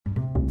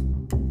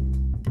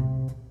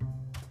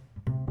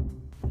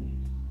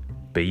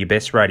Be your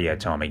best radio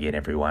time again,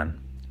 everyone.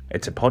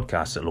 It's a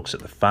podcast that looks at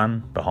the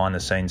fun,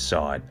 behind-the-scenes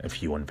side of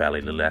Huon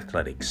Valley Little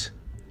Athletics.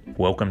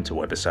 Welcome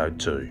to episode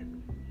 2.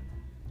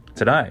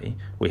 Today,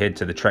 we head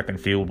to the track and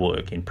field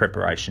work in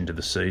preparation to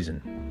the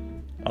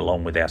season,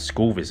 along with our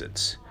school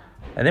visits,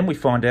 and then we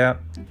find out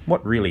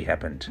what really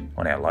happened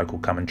on our local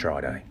Come and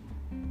Try Day.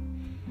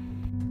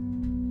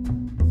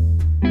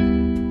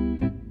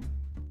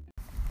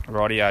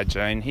 Rightio,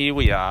 Jean. Here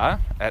we are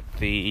at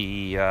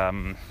the,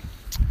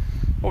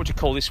 what would you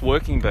call this,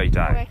 working bee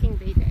day? Working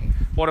bee day.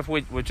 What have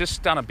we've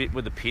just done a bit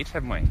with the pit,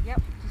 haven't we?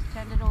 Yep, just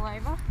turned it all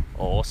over.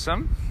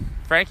 Awesome.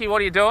 Frankie,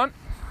 what are you doing?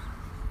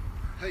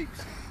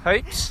 Heaps.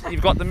 Heaps?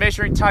 You've got the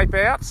measuring tape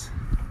out?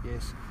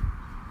 Yes.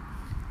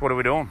 What are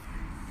we doing?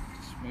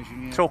 Just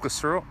measuring out. Talk us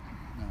through it.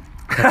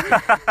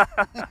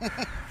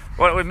 No.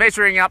 Well, we're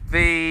measuring up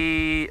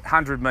the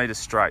 100 metres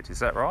straight, is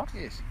that right?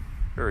 Yes.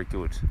 Very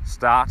good.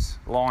 Start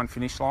line,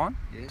 finish line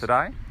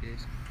today.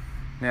 Yes.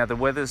 Now, the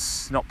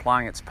weather's not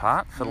playing its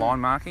part for line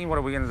marking. What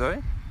are we going to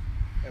do?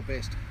 Our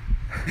best.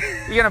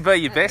 You're going to be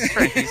your best,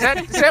 Frankie. Is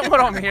that what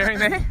I'm hearing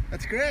there?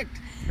 That's correct.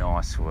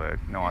 Nice work,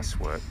 nice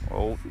work.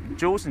 Well,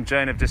 Jules and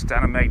Jean have just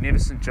done a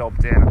magnificent job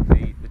down at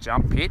the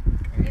jump pit.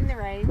 In the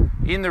rain.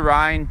 In the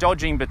rain,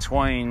 dodging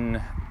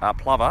between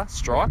plover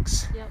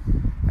strikes. Yep.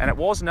 And it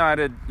was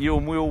noted you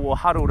and Will were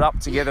huddled up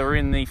together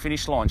in the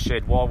finish line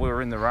shed while we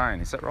were in the rain.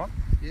 Is that right?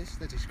 Yes,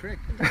 that is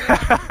correct.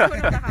 Put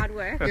in the hard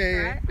work,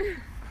 Yeah. right?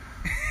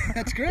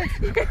 That's correct.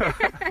 You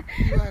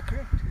are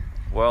correct.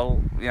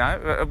 Well, you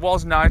know, it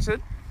was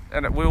noted,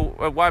 and it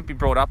won't be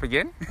brought up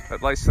again,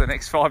 at least for the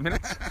next 5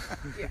 minutes.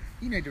 Yeah.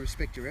 You need to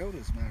respect your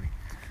elders, Marty.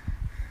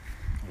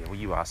 Yeah, well,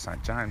 you are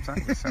St James,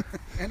 aren't you? So,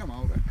 And I'm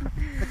older.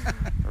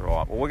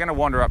 right, well, we're going to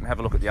wander up and have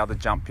a look at the other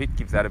jump pit,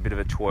 give that a bit of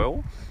a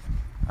twirl,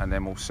 and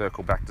then we'll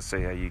circle back to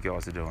see how you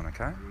guys are doing,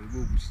 okay?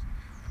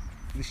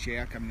 This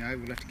shower coming over,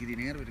 we'll have to get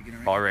in out of it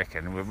again. I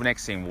reckon. The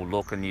next thing we'll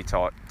look and you two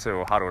are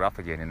huddled up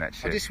again in that I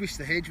shed. just wish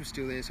the hedge was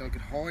still there so I could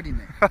hide in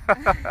there.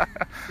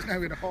 There's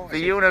nowhere to hide. For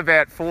you and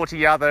about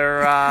 40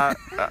 other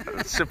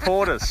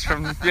supporters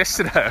from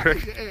yesterday, I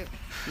reckon.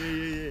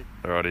 Yeah.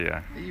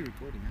 Rightio. Are you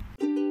recording that?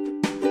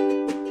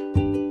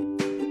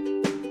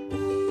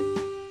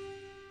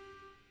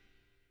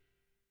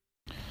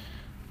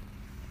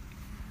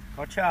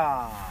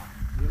 Gotcha,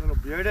 you little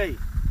beauty.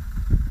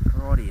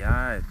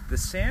 Rightio. The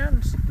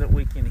sound that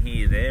we can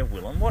hear there,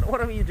 Willem, what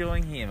are you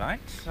doing here, mate?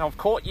 So I've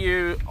caught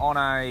you on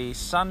a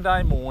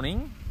Sunday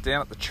morning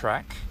down at the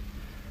track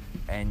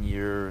and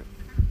you're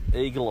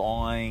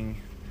eagle-eyeing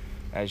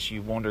as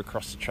you wander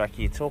across the track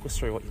here. Talk us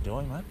through what you're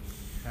doing, mate.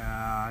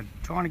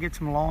 Trying to get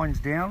some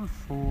lines down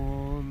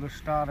for the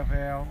start of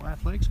our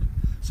athletics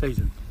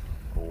season.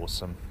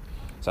 Awesome.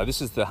 So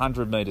this is the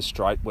 100 metre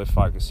straight we're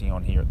focusing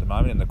on here at the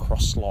moment, and the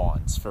cross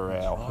lines for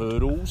our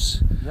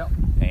hurdles. Yep.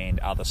 And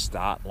other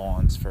start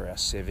lines for our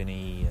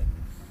 70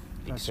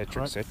 and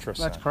etc.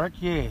 That's correct,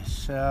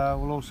 yes.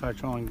 We'll also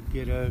try and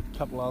get a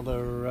couple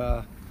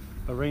other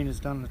arenas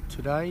done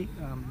today,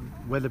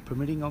 weather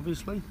permitting,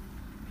 obviously.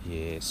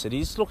 Yes, it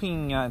is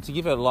looking, to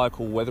give a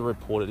local weather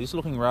report, it is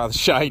looking rather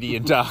shady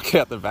and dark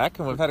out the back,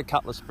 and we've had a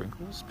couple of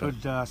sprinkles.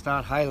 Could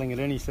start hailing at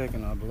any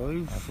second, I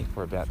believe. I think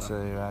we're about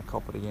to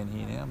cop it again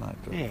here now, mate.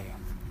 But, yeah.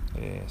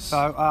 Yes.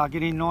 So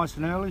get in nice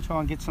and early, try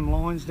and get some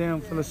lines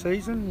down for the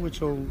season, which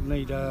will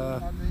need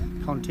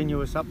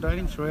continuous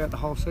updating throughout the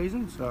whole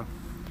season. So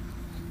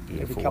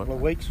Beautiful. every couple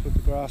of weeks with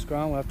the grass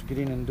growing, we'll have to get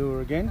in and do her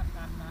again.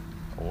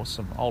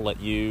 Awesome. I'll let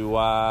you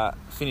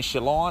finish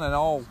your line and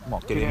I'll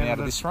get in and out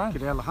of this rain.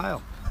 Get out of the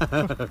hail.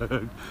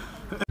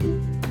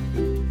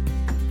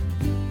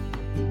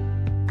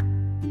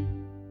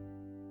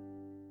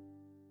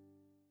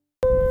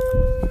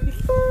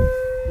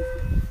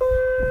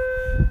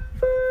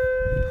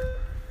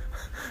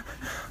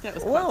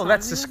 Well,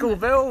 that's the school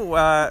bell,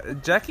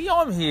 Jacqui.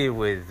 I'm here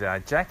with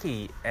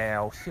Jacqui,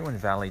 our Huon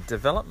Valley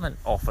Development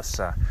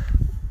Officer.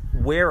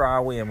 Where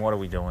are we and what are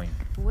we doing?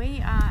 We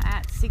are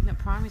at Signet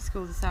Primary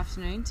School this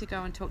afternoon to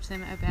go and talk to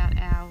them about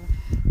our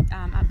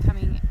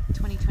upcoming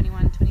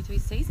 2021-22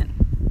 season.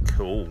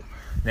 Cool.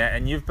 Now,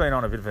 and you've been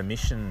on a bit of a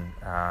mission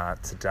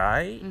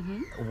today.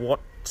 Mm-hmm.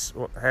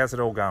 How's it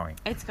all going?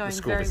 It's going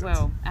school very visits?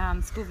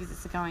 well. School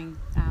visits are going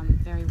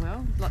very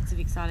well. Lots of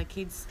excited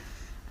kids.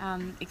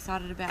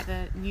 Excited about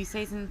the new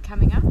season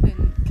coming up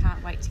and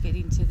can't wait to get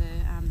into the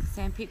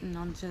sandpit and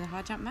onto the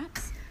high jump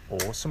mats.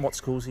 Awesome. What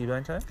schools have you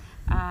been to?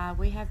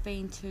 We have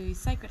been to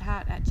Sacred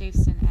Heart at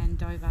Jeeveston and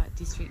Dover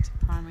District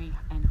Primary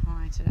and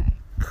High today.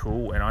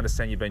 Cool. And I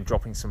understand you've been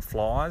dropping some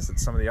flyers at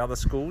some of the other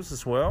schools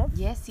as well?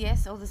 Yes.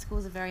 All the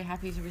schools are very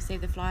happy to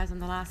receive the flyers on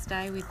the last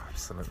day with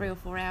Absolutely. 3 or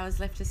 4 hours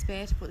left to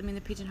spare to put them in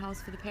the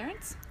pigeonholes for the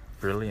parents.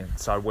 Brilliant.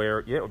 So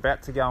we're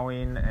about to go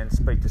in and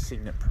speak to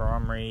Signet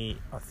Primary.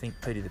 I think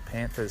Petey the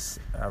Panther's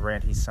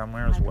around here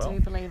somewhere as well. I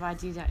do believe I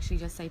did actually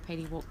just see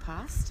Petey walk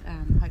past.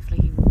 Hopefully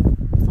he will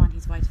find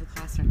his way to the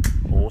classroom.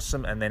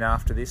 Awesome. And then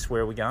after this,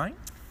 where are we going?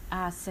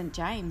 St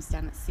James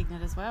down at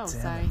Signet as well.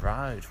 Down the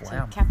road.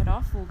 Wow. To cap it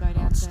off, we'll go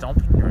down to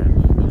stomping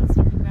ground. Yeah, the old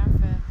stomping ground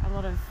for a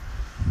lot of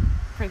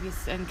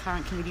previous and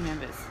current committee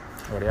members.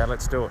 Rightio,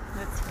 let's do it.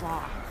 Let's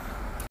fly.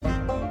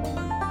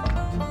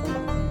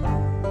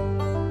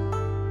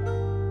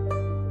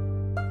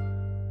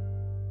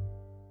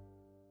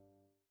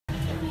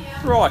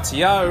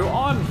 Rightio,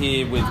 I'm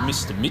here with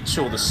Mr.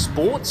 Mitchell, the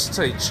sports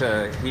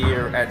teacher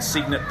here at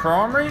Signet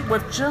Primary.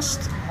 We've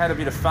just had a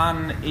bit of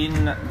fun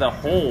in the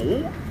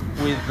hall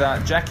with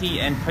Jacqui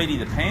and Petey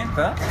the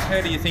Panther.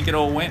 How do you think it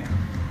all went?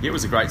 Yeah, it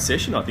was a great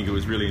session. I think it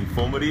was really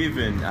informative,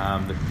 and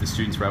the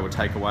students were able to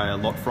take away a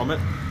lot from it,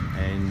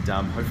 and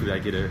hopefully they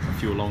get a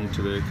few along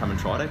to the come and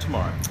try day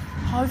tomorrow.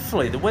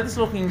 Hopefully. The weather's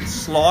looking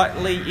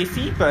slightly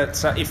iffy,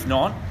 but if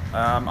not,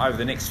 over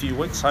the next few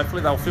weeks,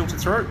 hopefully they'll filter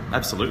through.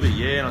 Absolutely,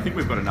 yeah, and I think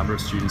we've got a number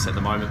of students at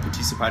the moment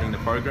participating in the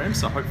program,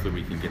 so hopefully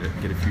we can get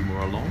a few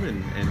more along,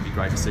 and it'd be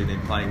great to see them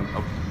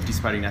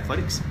participating in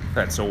athletics.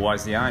 That's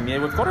always the aim. Yeah,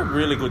 we've got a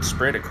really good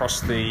spread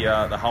across the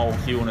whole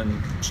Huon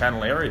and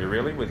Channel area,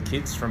 really, with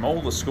kids from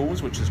all the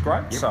schools, which is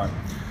great. Yep. So,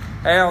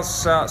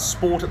 how's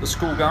sport at the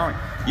school going?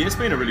 Yeah, it's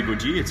been a really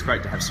good year. It's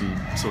great to have some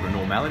sort of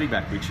normality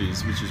back, which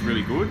is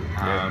really good.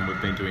 Yeah.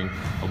 We've been doing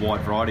a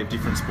wide variety of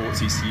different sports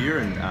this year,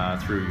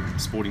 and through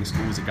sporting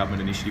schools, a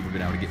government initiative, we've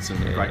been able to get some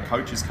great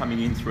coaches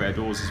coming in through our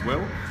doors as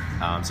well.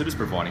 So just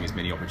providing as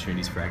many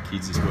opportunities for our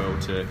kids as well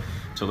to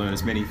learn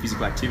as many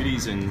physical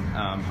activities and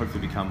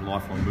hopefully become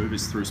lifelong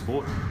movers through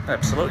sport.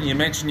 Absolutely. You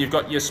mentioned you've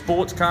got your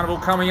sports carnival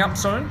coming up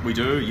soon. We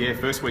do, yeah.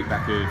 First week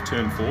back of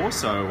term 4,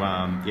 so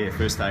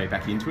first day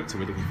back into it. So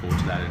we're looking forward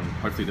to that, and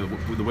hopefully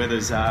the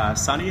weather's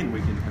sunny and we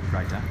can have a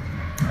great day.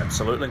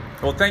 Absolutely.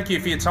 Well, thank you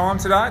for your time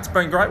today. It's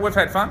been great. We've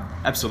had fun.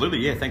 Absolutely,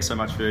 yeah. Thanks so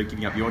much for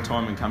giving up your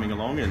time and coming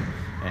along and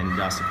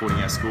supporting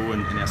our school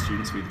and our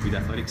students with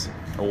athletics.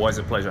 Always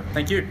a pleasure.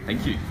 Thank you.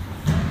 Thank you.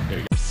 There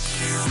we go.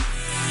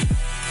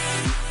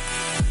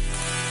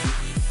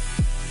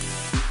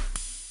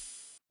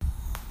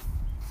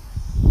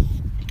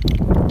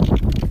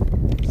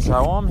 So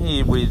I'm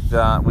here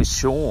with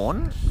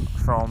Sean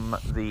from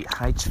the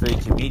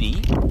HV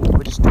committee.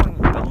 We're just doing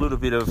a little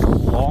bit of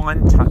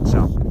line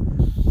touch-up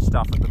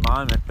stuff at the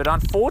moment, but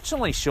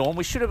unfortunately, Sean,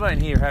 we should have been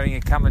here having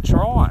a come and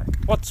try.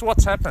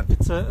 What's happened?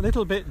 It's a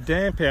little bit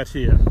damp out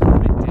here. A little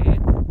bit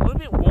damp, a little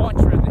bit white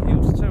around the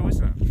hills too,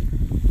 isn't it?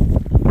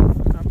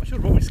 I should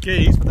have brought my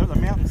skis, but they're at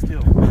the mountain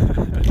still.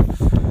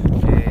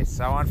 Yeah,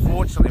 so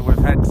unfortunately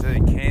we've had to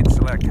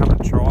cancel our come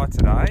and try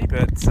today,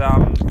 but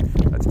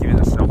that's given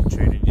us an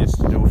opportunity just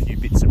to do a few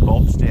bits and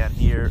bobs down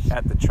here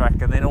at the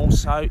track, and then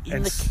also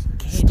in the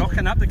canteen.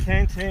 Stocking up the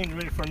canteen,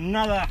 ready for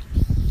another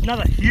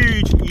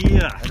huge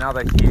year.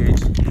 Another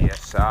huge year.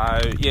 So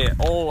yeah,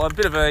 all a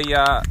bit of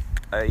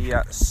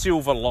a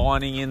silver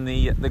lining in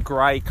the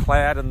grey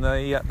cloud and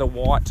the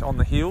white on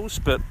the hills,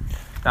 but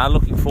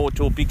looking forward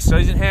to a big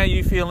season. How are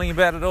you feeling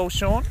about it all,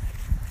 Sean?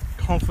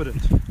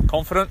 Confident.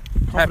 Confident?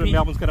 Happy?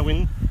 Melbourne's going to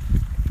win.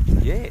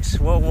 Yes.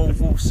 Well,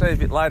 we'll see a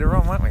bit later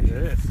on, won't we?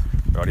 Yes.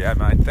 Rightio,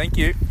 mate. Thank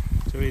you.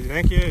 Too easy.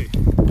 Thank you.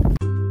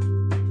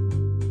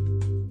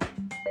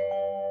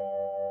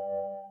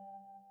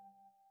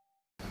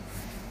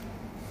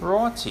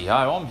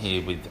 Rightio, I'm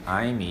here with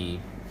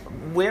Amy.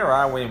 Where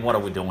are we and what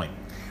are we doing?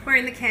 We're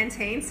in the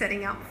canteen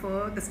setting up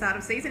for the start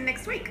of season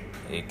next week.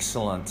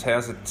 Excellent.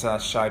 How's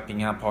it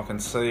shaping up? I can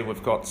see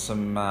we've got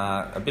some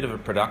a bit of a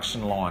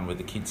production line with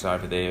the kids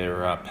over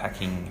there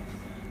packing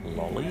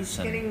lollies.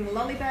 Getting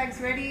lolly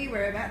bags ready.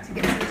 We're about to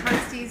get some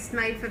toasties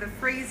made for the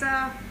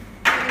freezer.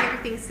 Getting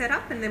everything set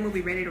up, and then we'll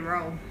be ready to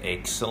roll.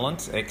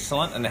 Excellent.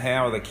 And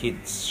how are the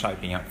kids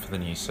shaping up for the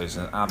new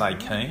season? Are they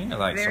keen? Are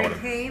they Very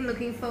excited? keen,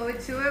 looking forward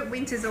to it.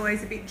 Winter's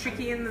always a bit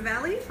tricky in the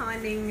valley,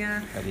 finding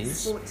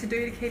sport to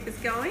do to keep us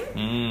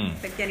going.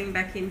 But getting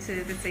back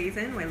into the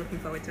season, we're looking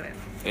forward to it.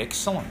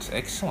 Excellent.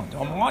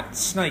 I might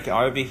sneak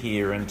over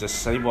here and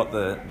just see what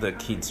the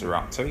kids are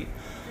up to.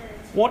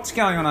 What's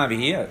going on over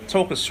here?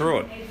 Talk us through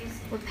it.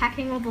 We're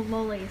packing all the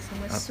lollies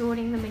and we're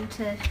sorting them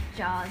into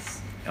jars.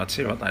 I'll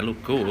tell you what, they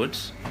look good.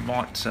 I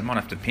might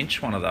have to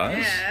pinch one of those.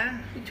 Yeah.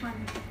 Which one?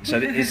 So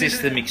is this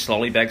the mixed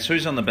lolly bags?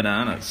 Who's on the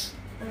bananas?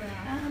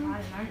 I don't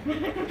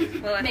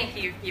know. Well, I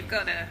think you've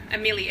got a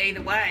milli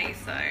either way,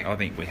 so... I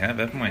think we have,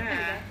 haven't we?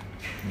 Yeah.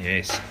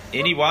 Yes.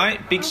 Anyway,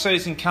 big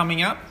season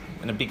coming up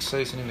and a big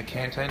season in the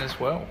canteen as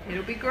well.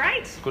 It'll be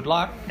great. Good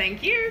luck.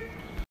 Thank you.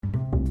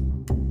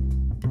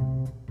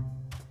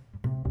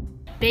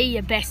 Be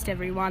your best,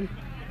 everyone.